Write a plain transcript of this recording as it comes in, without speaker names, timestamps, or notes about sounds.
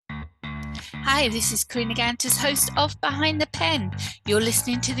Hi, this is Karina Gantus, host of Behind the Pen. You're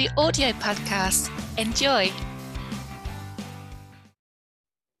listening to the audio podcast. Enjoy.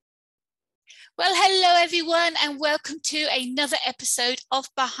 Well, hello everyone, and welcome to another episode of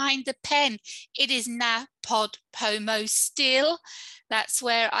Behind the Pen. It is now Pod Pomo still. That's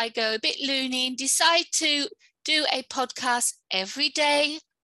where I go a bit loony and decide to do a podcast every day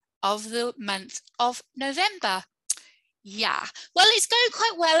of the month of November. Yeah, well, it's going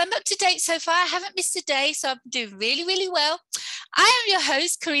quite well. I'm up to date so far. I haven't missed a day, so I'm doing really, really well. I am your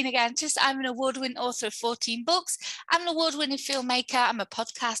host, Karina Gantus. I'm an award-winning author of 14 books. I'm an award-winning filmmaker. I'm a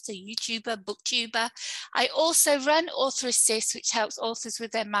podcaster, YouTuber, booktuber. I also run Author Assist, which helps authors with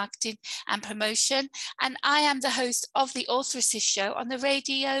their marketing and promotion. And I am the host of the Author Assist show on the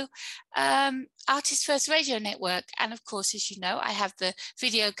radio Artist First Radio Network. And of course, as you know, I have the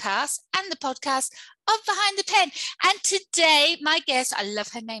video cast and the podcast of Behind the Pen. And today, my guest, I love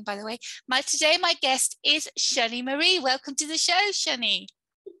her name, by the way. My guest is Shani Marie. Welcome to the show, Shani.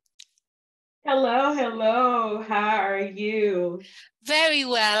 Hello. How are you? Very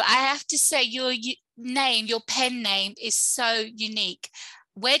well. I have to say, your name, your pen name is so unique.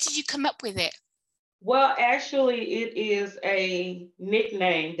 Where did you come up with it? Well, actually, it is a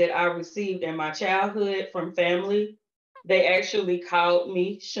nickname that I received in my childhood from family. They actually called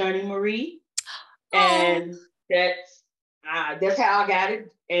me Shani Marie, Oh, and that's how I got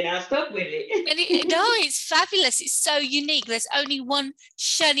it, and I stuck with it. no, it's fabulous. It's so unique. There's only one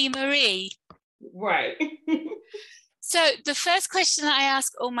Shani Marie. Right. So the first question I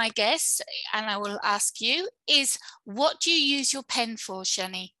ask all my guests, and I will ask you, is what do you use your pen for,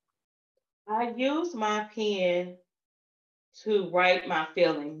 Shani? I use my pen to write my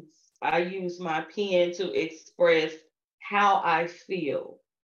feelings. I use my pen to express how I feel,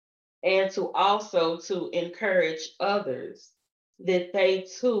 and to also to encourage others that they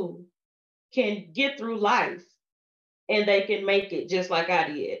too can get through life and they can make it just like I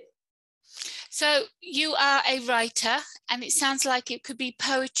did. So you are a writer, and it sounds like it could be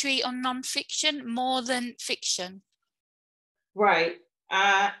poetry or nonfiction more than fiction. Right.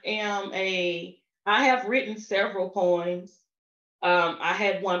 I have written several poems. I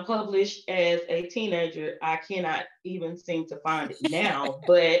had one published as a teenager. I cannot even seem to find it now,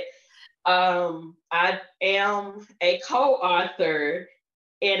 but I am a co-author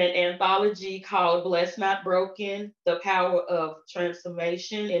in an anthology called Blessed Not Broken, The Power of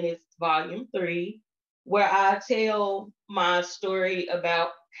Transformation, in its volume 3, where I tell my story about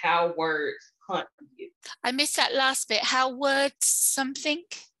how words hunt you. I missed that last bit. How words something?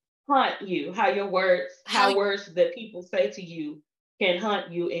 Hunt you, how words that people say to you can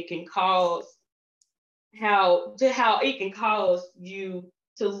hunt you. It can cause how it can cause you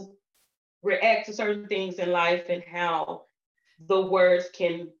to react to certain things in life, and how the words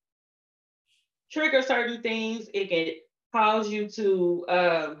can trigger certain things. It can cause you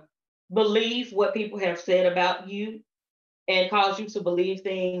to believe what people have said about you, and cause you to believe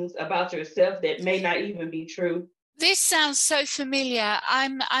things about yourself that may not even be true. This sounds so familiar.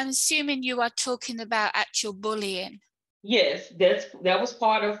 I'm assuming you are talking about actual bullying. Yes, that was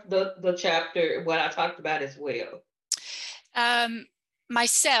part of the chapter what I talked about as well.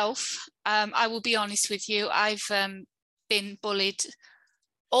 Myself, I will be honest with you. I've been bullied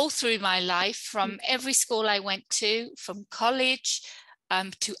all through my life, from every school I went to, from college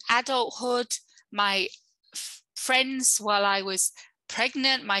to adulthood. My friends while I was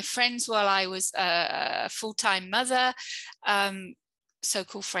pregnant, my friends while I was a full-time mother,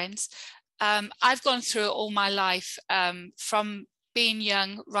 so-called friends. I've gone through it all my life, from being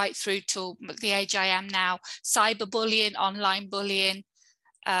young right through to the age I am now. Cyberbullying, online bullying.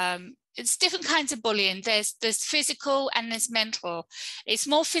 It's different kinds of bullying. There's physical and there's mental. It's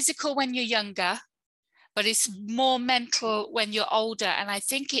more physical when you're younger, but it's more mental when you're older. And I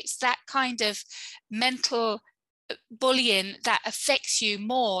think it's that kind of mental bullying that affects you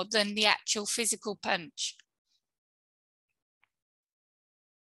more than the actual physical punch.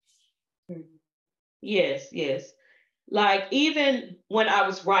 Yes. Like, even when I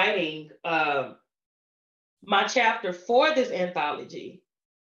was writing my chapter for this anthology,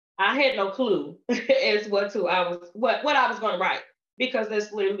 I had no clue as what I was going to write, because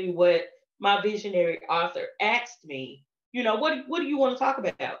that's literally what my visionary author asked me. What do you want to talk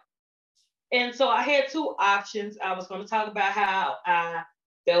about? And so I had two options. I was going to talk about how I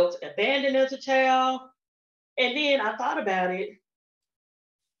felt abandoned as a child, and then I thought about it.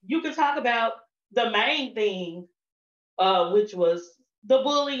 You can talk about the main thing, which was the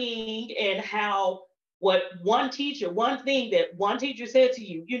bullying, and how one thing that one teacher said to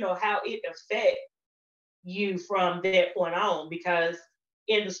you, how it affects you from that point on. Because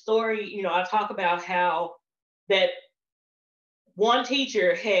in the story, I talk about how that one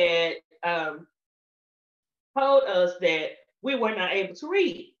teacher had told us that we were not able to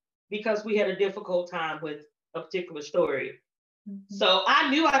read because we had a difficult time with a particular story. Mm-hmm. So I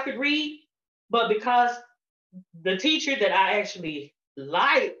knew I could read, but because the teacher that I actually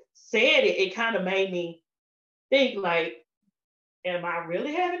liked said it, it kind of made me think like, am I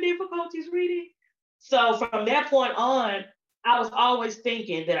really having difficulties reading? So from that point on, I was always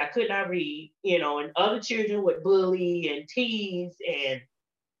thinking that I could not read, and other children would bully and tease, and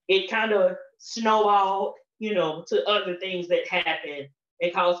it kind of snowballed, to other things that happened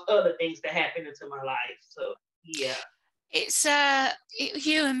and caused other things to happen into my life. So yeah. It's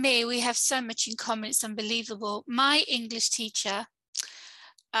you and me, we have so much in common. It's unbelievable. My English teacher,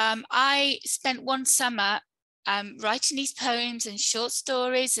 I spent one summer writing these poems and short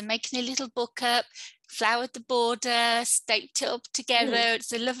stories and making a little book up, flowered the border, stapled it up together.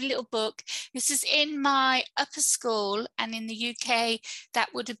 It's a lovely little book. This is in my upper school, and in the UK,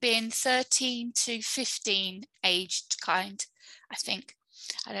 that would have been 13 to 15 aged kind, I think.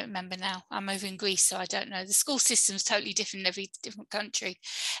 I don't remember now. I'm over in Greece, so I don't know. The school system's totally different in every different country.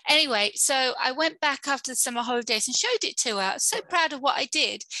 Anyway, so I went back after the summer holidays and showed it to her. I was so proud of what I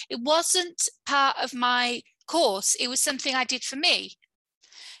did. It wasn't part of my course. It was something I did for me.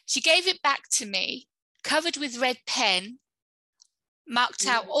 She gave it back to me, covered with red pen, marked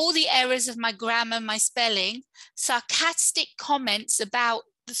out all the errors of my grammar, my spelling, sarcastic comments about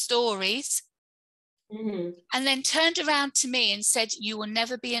the stories, and then turned around to me and said, "You will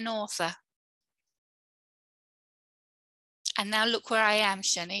never be an author." And now look where I am,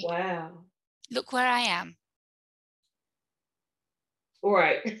 Shani. Wow. Look where I am.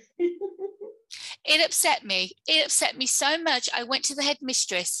 Right. It upset me. It upset me so much. I went to the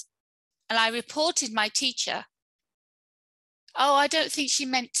headmistress and I reported my teacher. Oh, I don't think she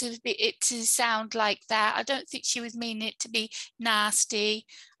meant it to sound like that. I don't think she was meaning it to be nasty.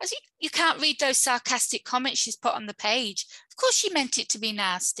 I think you can't read those sarcastic comments she's put on the page. Of course she meant it to be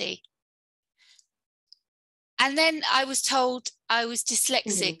nasty. And then I was told I was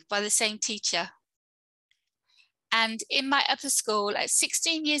dyslexic by the same teacher. And in my upper school, at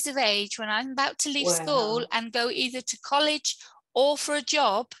 16 years of age, when I'm about to leave school and go either to college or for a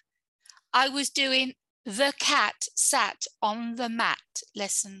job, I was doing "The cat sat on the mat"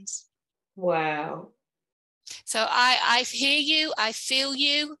 lessons. Wow. So I hear you, I feel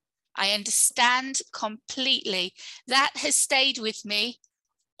you, I understand completely. That has stayed with me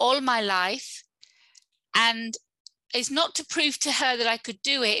all my life. And it's not to prove to her that I could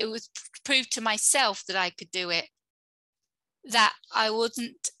do it, it was to prove to myself that I could do it. That I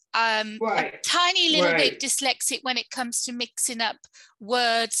wasn't a tiny little bit dyslexic when it comes to mixing up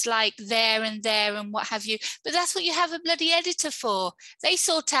words like there and what have you. But that's what you have a bloody editor for. They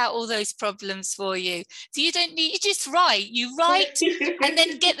sort out all those problems for you. So you don't need, you just write. You write and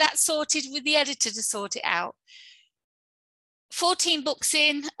then get that sorted with the editor to sort it out. 14 books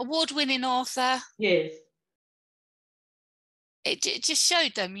in, award-winning author. Yes. It just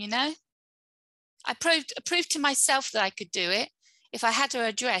showed them, I proved to myself that I could do it. If I had her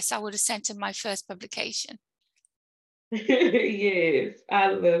address, I would have sent her my first publication. Yes, I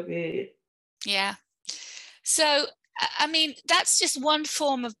love it. Yeah. So, I mean, that's just one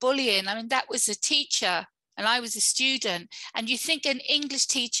form of bullying. I mean, that was a teacher and I was a student. And you think an English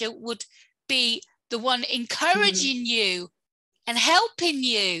teacher would be the one encouraging you and helping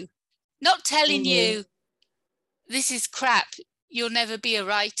you, not telling you, "This is crap, you'll never be a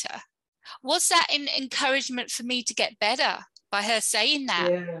writer." Was that an encouragement for me to get better by her saying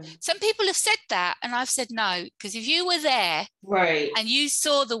that? Yeah. Some people have said that and I've said no, because if you were there and you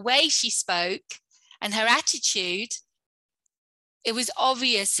saw the way she spoke and her attitude, it was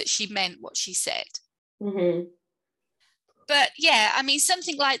obvious that she meant what she said. But yeah, I mean,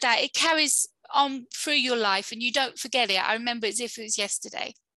 something like that, it carries on through your life and you don't forget it. I remember it as if it was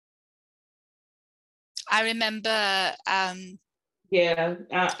yesterday. I remember yeah,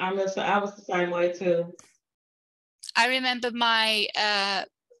 I was the same way too. I remember my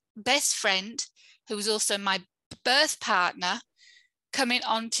best friend, who was also my birth partner, coming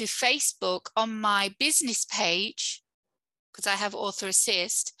onto Facebook on my business page, because I have Author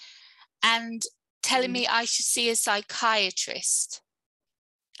Assist, and telling me I should see a psychiatrist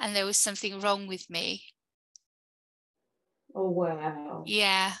and there was something wrong with me. Oh, wow.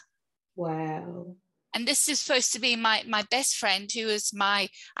 Yeah. Wow. And this is supposed to be my best friend, who was I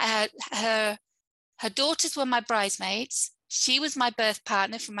had her daughters were my bridesmaids. She was my birth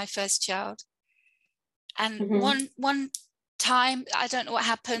partner for my first child. And one time, I don't know what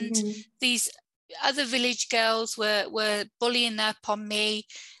happened, these other village girls were bullying upon me,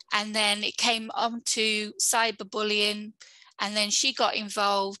 and then it came on to cyberbullying, and then she got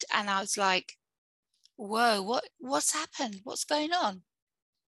involved, and I was like, whoa, what's happened? What's going on?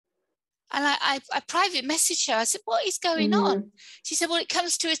 And I private messaged her. I said, what is going on? She said, well, it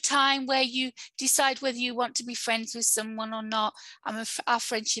comes to a time where you decide whether you want to be friends with someone or not. Our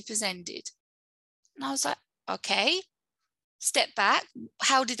friendship has ended. And I was like, okay, step back.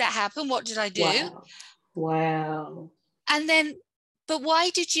 How did that happen? What did I do? Wow. And then, but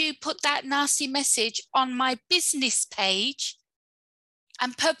why did you put that nasty message on my business page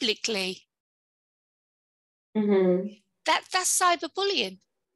and publicly? That's cyberbullying.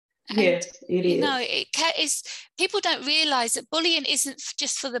 Yes, it is. You know, people don't realize that bullying isn't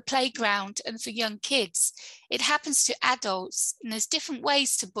just for the playground and for young kids. It happens to adults, and there's different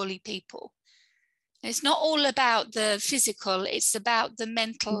ways to bully people. It's not all about the physical, it's about the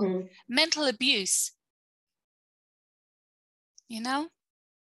mental abuse, you know?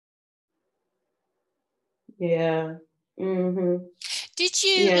 Yeah.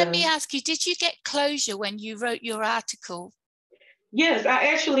 Let me ask you, did you get closure when you wrote your article? Yes,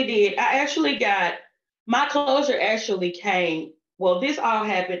 I actually did. My closure actually came, well, this all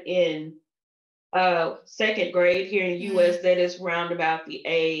happened in second grade here in the US. That is round about the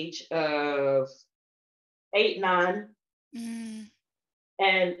age of 8, 9.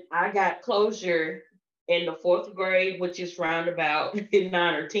 And I got closure in the fourth grade, which is round about 9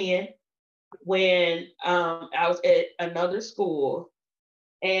 or 10, when I was at another school,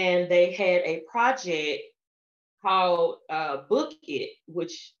 and they had a project called Book It,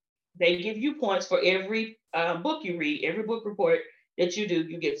 which they give you points for every book you read, every book report that you do,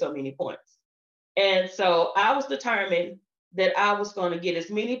 you get so many points. And so I was determined that I was going to get as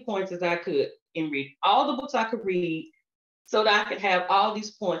many points as I could and read all the books I could read so that I could have all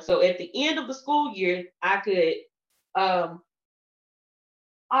these points. So at the end of the school year, I could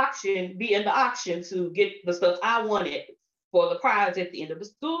be in the auction to get the stuff I wanted for the prize at the end of the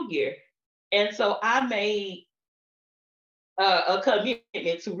school year. And so I made a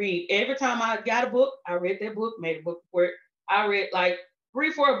commitment to read. Every time I got a book, I read that book, made a book report. I read like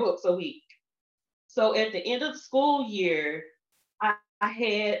 3-4 books a week. So at the end of the school year, I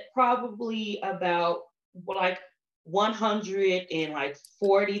had probably about like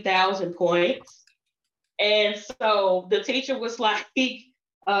 140,000 points. And so the teacher was like, make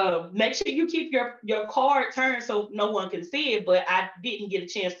sure you keep your card turned so no one can see it. But I didn't get a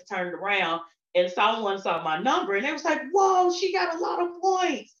chance to turn it around. And someone saw my number and they was like, whoa, she got a lot of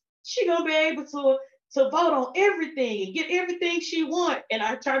points. She gonna be able to vote on everything and get everything she want. And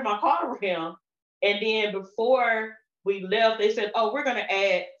I turned my card around. And then before we left, they said, oh, we're gonna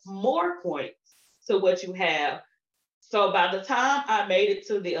add more points to what you have. So by the time I made it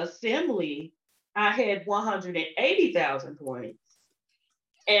to the assembly, I had 180,000 points.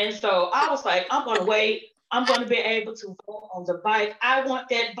 And so I was like, I'm going to wait. I'm going to be able to vote on the bike. I want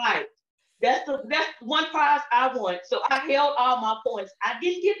that bike. That's one prize I want. So I held all my points. I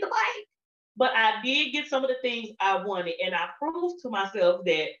didn't get the bike, but I did get some of the things I wanted. And I proved to myself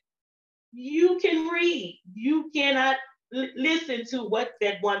that you can read. You cannot listen to what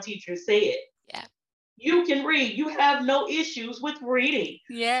that one teacher said. Yeah. You can read. You have no issues with reading.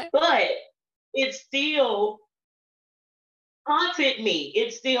 Yeah. But it still haunted me.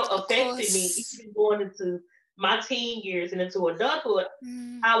 It still affected me, even going into my teen years and into adulthood.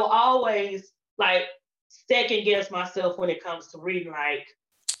 I will always like second guess myself when it comes to reading. Like,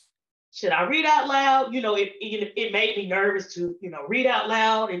 should I read out loud? You know, it made me nervous to, read out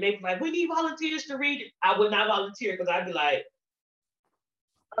loud. And they be like, we need volunteers to read it. I would not volunteer because I'd be like,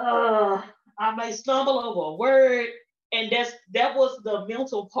 I may stumble over a word. And that was the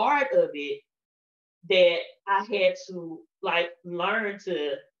mental part of it that I had to like learn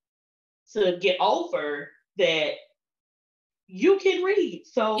to get over, that you can read.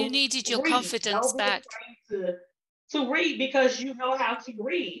 So you needed your confidence back to read because you know how to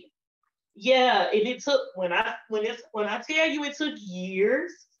read. Yeah, and it took when I tell you it took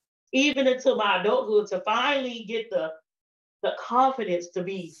years, even into my adulthood, to finally get the confidence to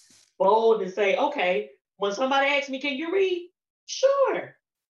be bold and say, okay, when somebody asks me, can you read? Sure.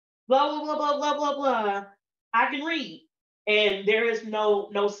 Blah blah blah blah blah blah blah. I can read, and there is no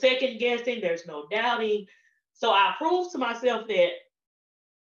second guessing. There's no doubting. So I proved to myself that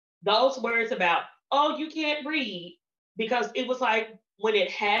those words about, oh, you can't read, because it was like when it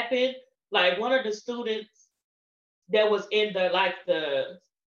happened, like one of the students that was in the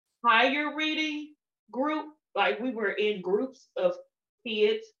higher reading group, like we were in groups of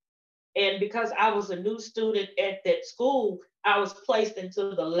kids, and because I was a new student at that school, I was placed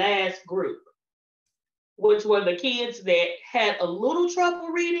into the last group. which were the kids that had a little trouble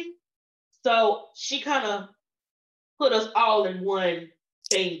reading. So she kind of put us all in one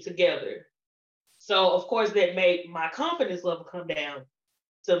thing together. So of course that made my confidence level come down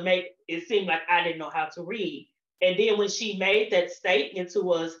to make it seem like I didn't know how to read. And then when she made that statement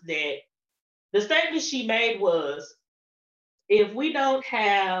to us, that the statement she made was, if we don't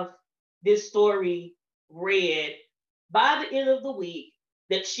have this story read by the end of the week,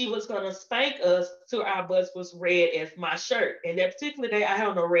 that she was going to spank us till our butts was red as my shirt. And that particular day, I had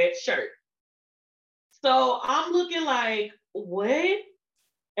on a red shirt. So I'm looking like, what?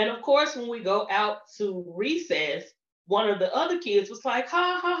 And of course, when we go out to recess, one of the other kids was like,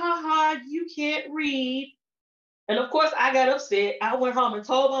 ha, ha, ha, ha, you can't read. And of course, I got upset. I went home and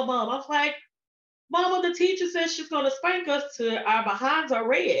told my mom, I was like, Mama, the teacher says she's going to spank us till our behinds are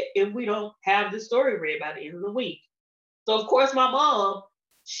red if we don't have the story read by the end of the week. So, of course, my mom,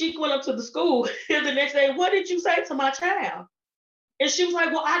 she went up to the school the next day. What did you say to my child? And she was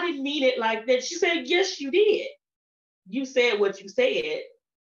like, well, I didn't mean it like that. She said, yes, you did. You said what you said,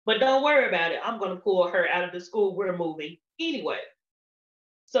 but don't worry about it. I'm going to pull her out of the school. We're moving anyway.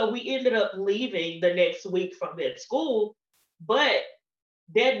 So we ended up leaving the next week from that school, but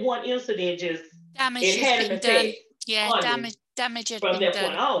that one incident just damage it has had an been effect done. Yeah, on damage had from been that done.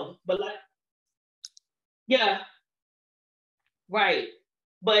 point on. But like, yeah, right.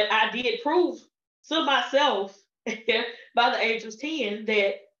 But I did prove to myself by the age of 10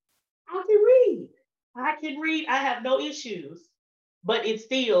 that I can read. I can read. I have no issues. But it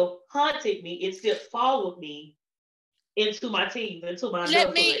still haunted me. It still followed me into my teens, into my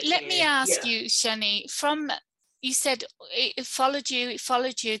adulthood. Let me And ask yeah. you, Shani, from you said it followed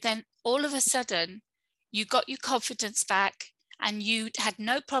you, then all of a sudden you got your confidence back and you had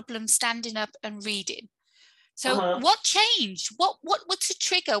no problem standing up and reading. So what changed? What's the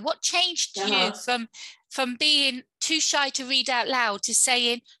trigger? What changed you from being too shy to read out loud to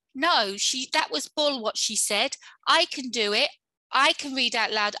saying, no, that was bull what she said. I can do it. I can read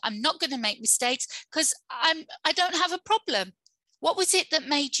out loud. I'm not going to make mistakes because I don't have a problem. What was it that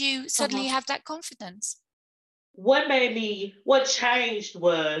made you suddenly have that confidence? What changed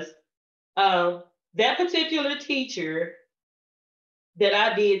was that particular teacher that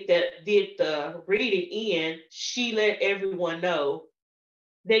I did the reading in, she let everyone know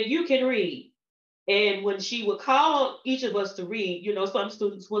that you can read. And when she would call on each of us to read, some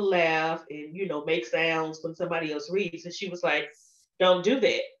students would laugh and, make sounds when somebody else reads. And she was like, don't do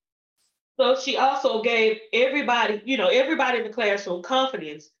that. So she also gave everybody in the classroom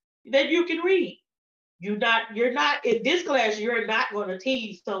confidence that you can read. You're not in this class, you're not going to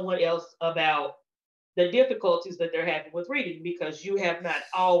tease someone else about the difficulties that they're having with reading because you have not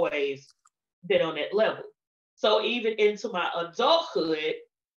always been on that level. So even into my adulthood,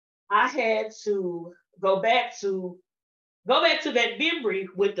 I had to go back to that memory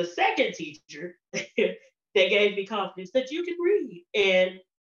with the second teacher that gave me confidence that you can read and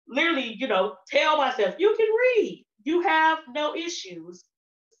literally, tell myself you can read. You have no issues.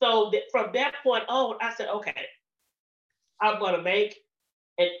 So from that point on, I said, okay, I'm going to make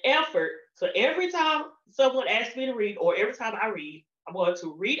an effort. So every time someone asks me to read, or every time I read, I'm going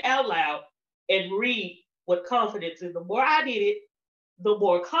to read out loud and read with confidence. And the more I did it, the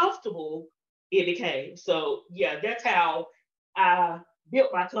more comfortable it became. So yeah, that's how I built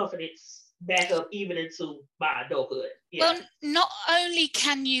my confidence back up even into my adulthood. Yeah. Well, not only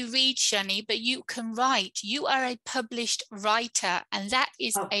can you read, Shani, but you can write. You are a published writer, and that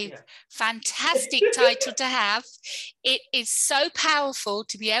is fantastic title to have. It is so powerful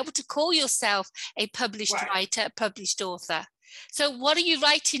to be able to call yourself a published writer, a published author. So what are you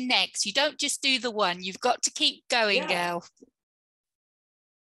writing next? You don't just do the one. You've got to keep going, girl.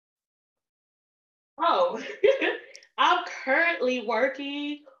 Oh, I'm currently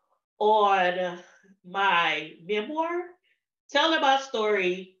working on my memoir, telling my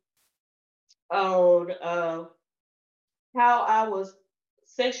story on how I was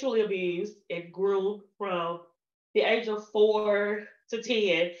sexually abused and groomed from the age of 4 to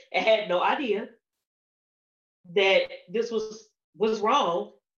 10 and had no idea that this was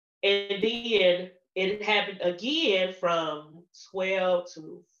wrong. And then it happened again from 12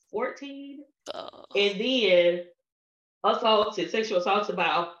 to 14. And then sexual assaulted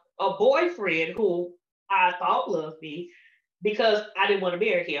by a boyfriend who I thought loved me because I didn't want to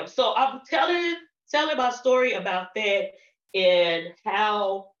marry him. So I'm telling my story about that and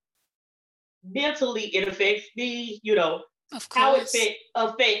how mentally it affects me, how it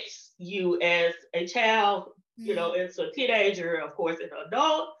affects you as a child, as a teenager, of course, an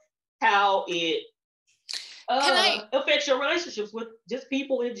adult, how it affects your relationships with just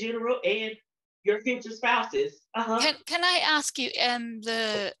people in general and your future spouses. Can I ask you,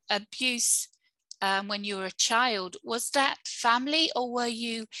 the abuse when you were a child, was that family or were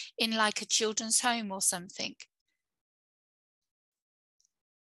you in like a children's home or something?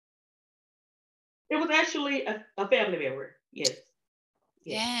 It was actually a family member. Yes.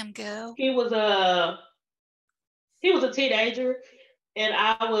 Yes. Damn, girl. He was a teenager, and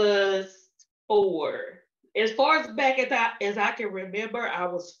I was 4. As far as back as I can remember, I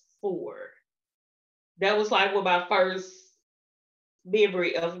was 4. That was like when my first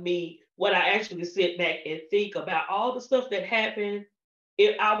memory of me, when I actually sit back and think about all the stuff that happened.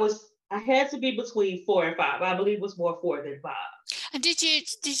 I had to be between 4 and 5. I believe it was more 4 than 5. And did you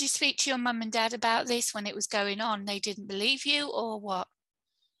speak to your mum and dad about this when it was going on? They didn't believe you or what?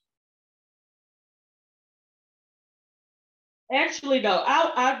 Actually, no.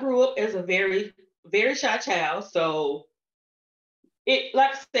 I grew up as a very, very shy child. So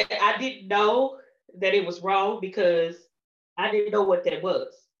like I said, I didn't know that it was wrong because I didn't know what that was.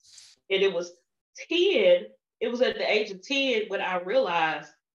 And it was 10, it was at the age of 10 when I realized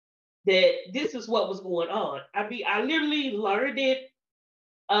that this is what was going on. I mean, I literally learned it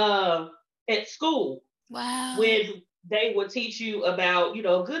at school Wow. when they would teach you about,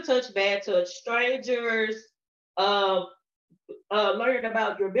 good touch, bad touch, strangers, um, learning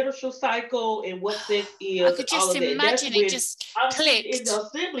about your menstrual cycle and what sex I is and could all just of that. That's imagine it when just I'm sitting in clicked. the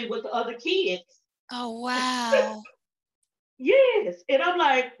assembly with the other kids. Oh, wow. Yes. And I'm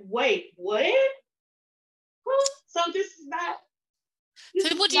like, wait, what? Huh? So this So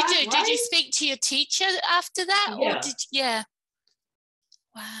is what did you not do? Did you right? speak to your teacher after that or Yeah. yeah.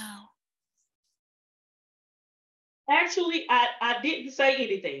 Wow. Actually, I didn't say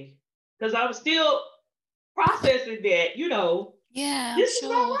anything because I was still processing that, Yeah, I'm this is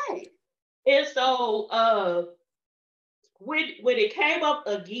not sure. right. And so when it came up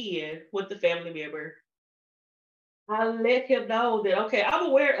again with the family member, I let him know that okay, I'm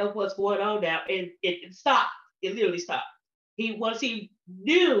aware of what's going on now, and it stopped. It literally stopped. Once he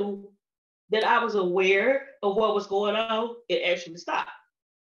knew that I was aware of what was going on, it actually stopped.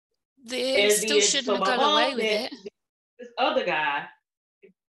 They And still then shouldn't so have my got away mom with met it. this other guy.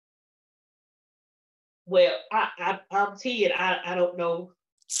 Well, I'm 10. I don't know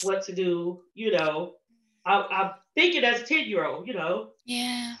what to do. I'm thinking as a 10-year-old.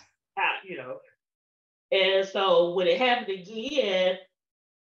 Yeah. I, you know. And so when it happened again,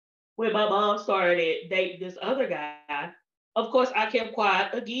 when my mom started dating this other guy, of course I kept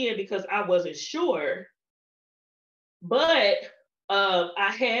quiet again because I wasn't sure. But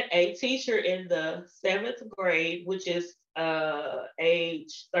I had a teacher in the 7th grade, which is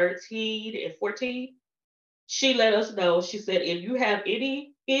age 13 and 14. She let us know. She said, if you have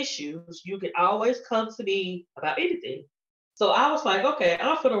any issues, you can always come to me about anything. So I was like, okay,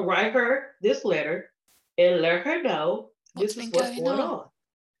 I'm going to write her this letter and let her know What's this is been what's going going on? on.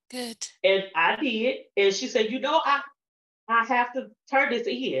 Good. And I did. And she said, I have to turn this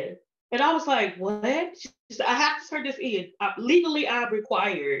in. And I was like, what? She said, I have to turn this in. Legally, I'm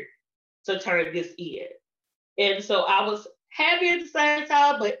required to turn this in. And so I was happy at the same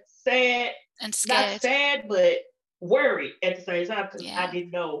time, but sad, And not scared. sad, but worried at the same time because I Yeah.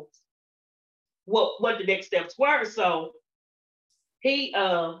 didn't know what the next steps were. So he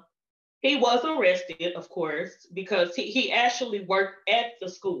he was arrested, of course, because he actually worked at the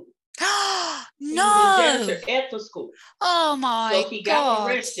school. He was a No. janitor at the school. Oh So my he got God.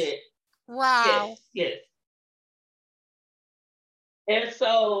 arrested. Wow. Yes, yes. And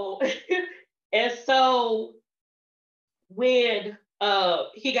so and so when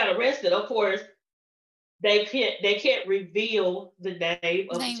he got arrested, of course, they can't reveal the name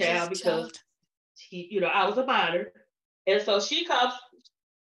of the Names of child the because child. I was a minor. And so she comes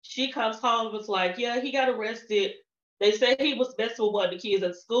home and was like, yeah, he got arrested. They said he was messing with one of the kids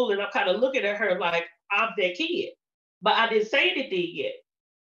at school, and I'm kind of looking at her like I'm that kid. But I didn't say anything yet.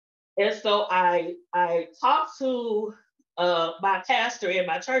 And so I talked to my pastor in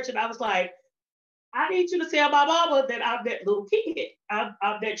my church, and I was like, I need you to tell my mama that I'm that little kid. I'm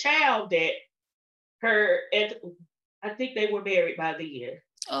that child that her and I think they were married by the end.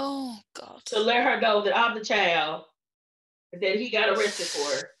 Oh God. To let her know that I'm the child that he got arrested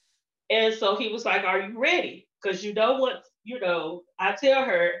for. And so he was like, are you ready? Because you know what, I tell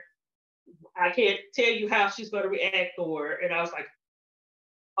her I can't tell you how she's gonna react or and I was like,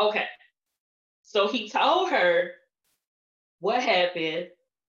 okay. So he told her what happened.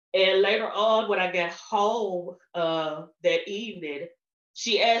 And later on, when I got home that evening,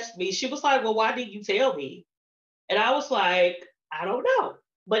 she asked me, she was like, well, why didn't you tell me? And I was like, I don't know.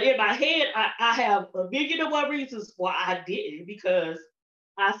 But in my head, I have a million and one reasons why I didn't because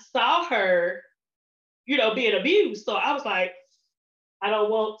I saw her being abused. So I was like, I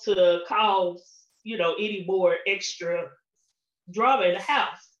don't want to cause, any more extra drama in the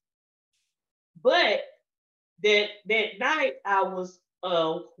house. But that night I was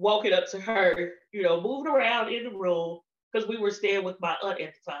walking up to her, moving around in the room because we were staying with my aunt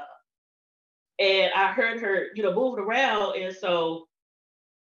at the time. And I heard her, moving around. And so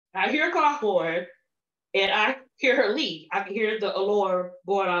I hear a car horn and I hear her leave. I can hear the alarm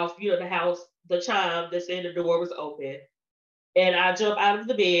going off, the house, the chime that's in the door was open. And I jump out of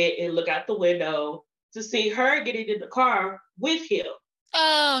the bed and look out the window to see her getting in the car with him.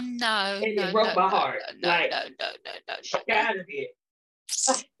 Oh no! And it broke my heart. No! Shattered it.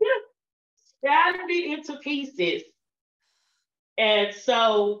 Shattered it into pieces. And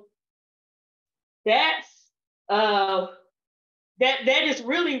so that's that is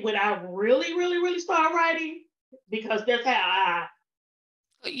really when I really start writing, because that's how I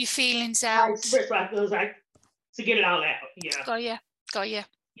put your feelings out. I express my feelings, to get it all out. Yeah. Got you.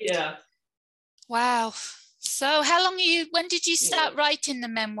 Yeah. Wow. So when did you start writing the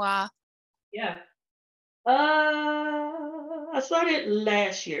memoir? Yeah. I started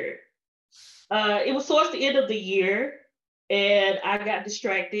last year. It was towards the end of the year and I got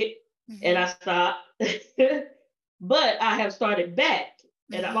distracted and I stopped. But I have started back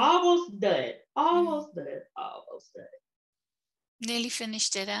and I'm almost done. Almost done. Nearly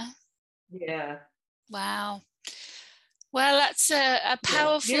finished it, huh? Yeah. Wow. Well, that's a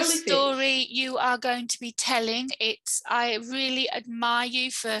powerful story you are going to be telling. I really admire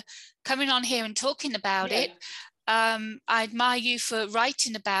you for coming on here and talking about it. I admire you for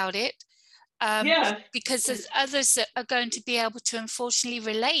writing about it, because there's others that are going to be able to unfortunately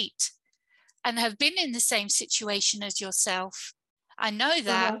relate and have been in the same situation as yourself. I know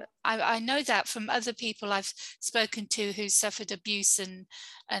that. I know that from other people I've spoken to who suffered abuse and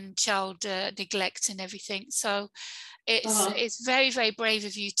child neglect and everything. So it's very, very brave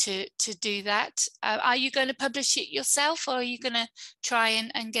of you to do that. Are you going to publish it yourself, or are you going to try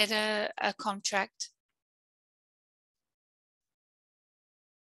and get a contract?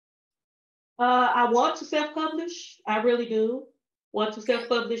 I want to self-publish. I really do want to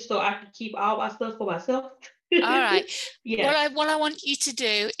self-publish so I can keep all my stuff for myself. All right. Yeah. What I want you to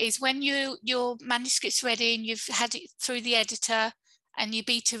do is, when your manuscript's ready and you've had it through the editor and your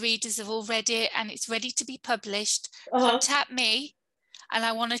beta readers have all read it and it's ready to be published, contact me, and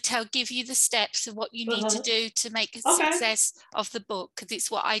I want to give you the steps of what you need to do to make a success of the book, because it's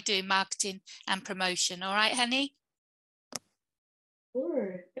what I do, marketing and promotion. All right, honey?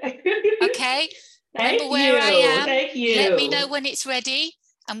 Sure. Okay. Remember where I am. Thank you. Let me know when it's ready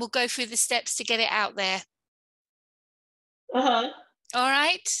and we'll go through the steps to get it out there. All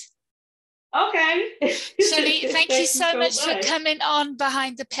right. Okay. Shelley, thank you so much for coming on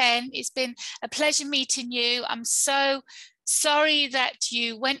Behind the Pen. It's been a pleasure meeting you. I'm so sorry that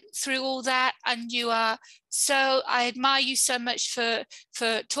you went through all that, and I admire you so much for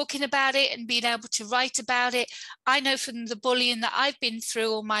talking about it and being able to write about it. I know from the bullying that I've been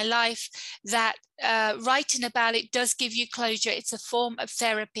through all my life that writing about it does give you closure. It's a form of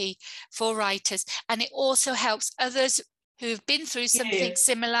therapy for writers, and it also helps others who have been through something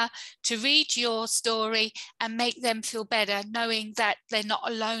similar to read your story and make them feel better, knowing that they're not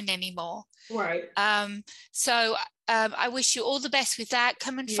alone anymore. Right. So I wish you all the best with that.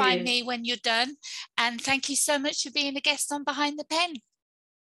 Come and find me when you're done. And thank you so much for being a guest on Behind the Pen.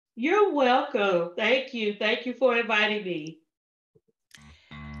 You're welcome. Thank you. Thank you for inviting me.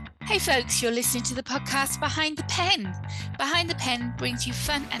 Hey folks, you're listening to the podcast Behind the Pen. Behind the Pen brings you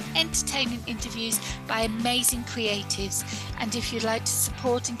fun and entertaining interviews by amazing creatives. And if you'd like to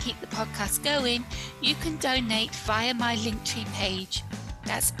support and keep the podcast going, you can donate via my Linktree page.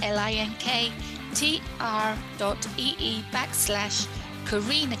 That's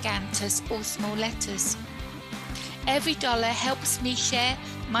linktr.ee/Karina Gantus, all small letters. Every dollar helps me share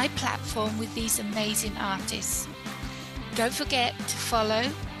my platform with these amazing artists. Don't forget to follow,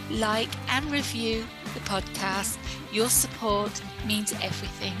 like and review the podcast. Your support means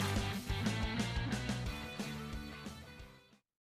everything.